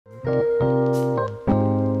I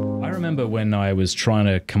remember when I was trying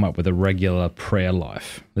to come up with a regular prayer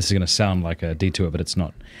life. This is going to sound like a detour, but it's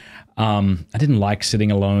not. I didn't like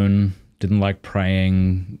sitting alone, didn't like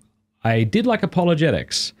praying. I did like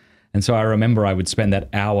apologetics. And so I remember I would spend that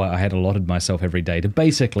hour I had allotted myself every day to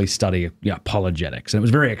basically study apologetics. And it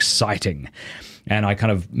was very exciting. And I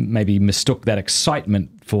kind of maybe mistook that excitement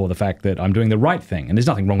for the fact that I'm doing the right thing. And there's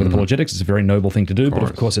nothing wrong with apologetics. It's a very noble thing to do, but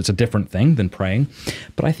of course it's a different thing than praying.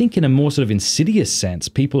 But I think in a more sort of insidious sense,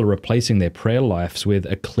 people are replacing their prayer lives with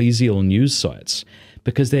ecclesial news sites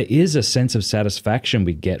because there is a sense of satisfaction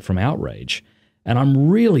we get from outrage. And I'm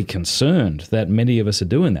really concerned that many of us are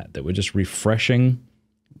doing that we're just refreshing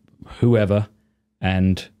whoever,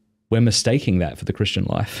 and we're mistaking that for the Christian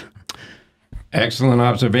life. Excellent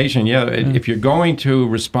observation. Yeah, if you're going to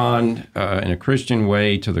respond in a Christian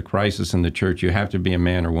way to the crisis in the church, you have to be a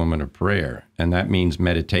man or woman of prayer. And that means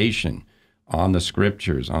meditation on the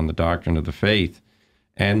scriptures, on the doctrine of the faith,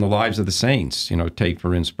 and the lives of the saints, take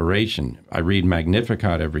for inspiration. I read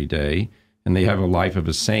Magnificat every day, and they have a life of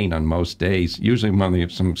a saint on most days, usually among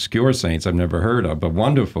some obscure saints I've never heard of, but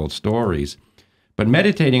wonderful stories. But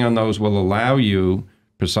meditating on those will allow you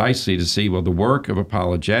precisely to see, well, the work of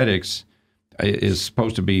apologetics is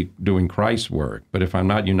supposed to be doing Christ's work. But if I'm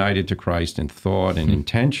not united to Christ in thought and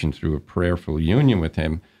intention through a prayerful union with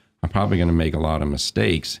him, I'm probably going to make a lot of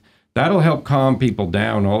mistakes. That'll help calm people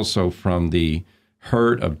down also from the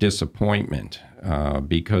hurt of disappointment,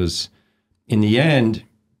 because in the end,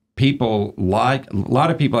 a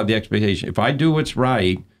lot of people have the expectation, if I do what's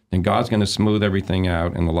right, then God's going to smooth everything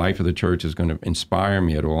out and the life of the church is going to inspire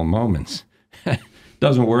me at all moments.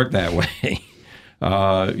 Doesn't work that way.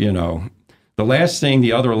 The last thing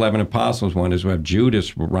the other 11 apostles want is to have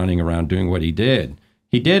Judas running around doing what he did.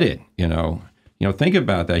 He did it, think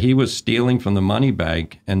about that. He was stealing from the money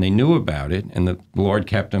bag and they knew about it, and the Lord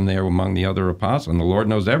kept him there among the other apostles, and the Lord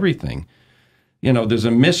knows everything. There's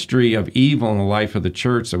a mystery of evil in the life of the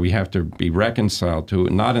church that we have to be reconciled to,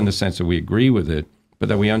 not in the sense that we agree with it, but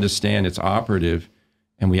that we understand it's operative,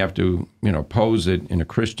 and we have to, pose it in a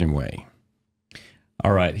Christian way.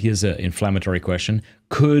 All right, here's an inflammatory question.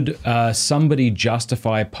 Could somebody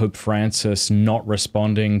justify Pope Francis not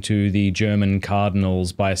responding to the German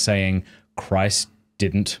cardinals by saying Christ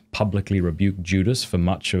didn't publicly rebuke Judas for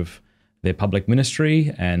much of their public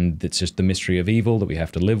ministry, and it's just the mystery of evil that we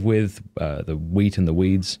have to live with, the wheat and the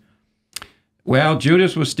weeds? Well,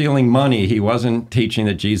 Judas was stealing money. He wasn't teaching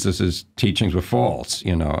that Jesus' teachings were false.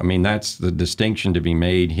 That's the distinction to be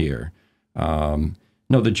made here.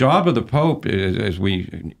 No, the job of the Pope, as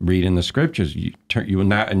we read in the scriptures,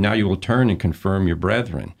 now you will turn and confirm your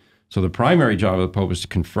brethren. So the primary job of the Pope is to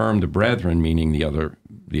confirm the brethren, meaning the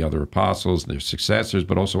other apostles, their successors,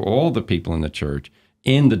 but also all the people in the church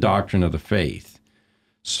in the doctrine of the faith.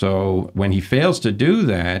 So when he fails to do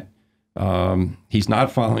that, he's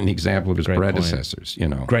not following the example of his predecessors.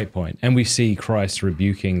 Great point. And we see Christ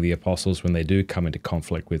rebuking the apostles when they do come into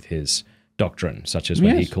conflict with his doctrine, such as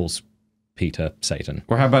when he calls Peter Satan.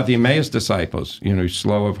 Or how about the Emmaus disciples,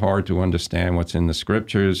 slow of heart to understand what's in the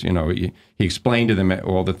scriptures. He explained to them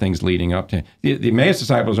all the things leading up to the Emmaus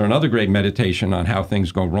disciples are another great meditation on how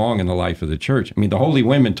things go wrong in the life of the church. The holy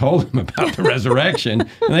women told them about the resurrection,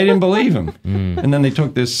 and they didn't believe him. And then they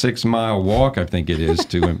took this 6-mile walk, I think it is,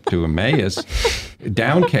 to Emmaus,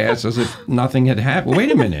 downcast as if nothing had happened.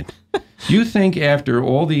 Wait a minute. Do you think after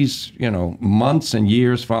all these, months and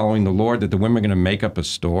years following the Lord that the women are going to make up a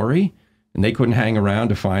story? And they couldn't hang around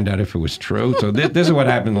to find out if it was true. So this is what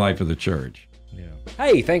happened in the life of the church. Yeah.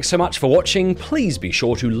 Hey, thanks so much for watching. Please be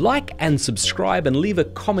sure to like and subscribe and leave a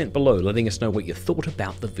comment below letting us know what you thought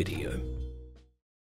about the video.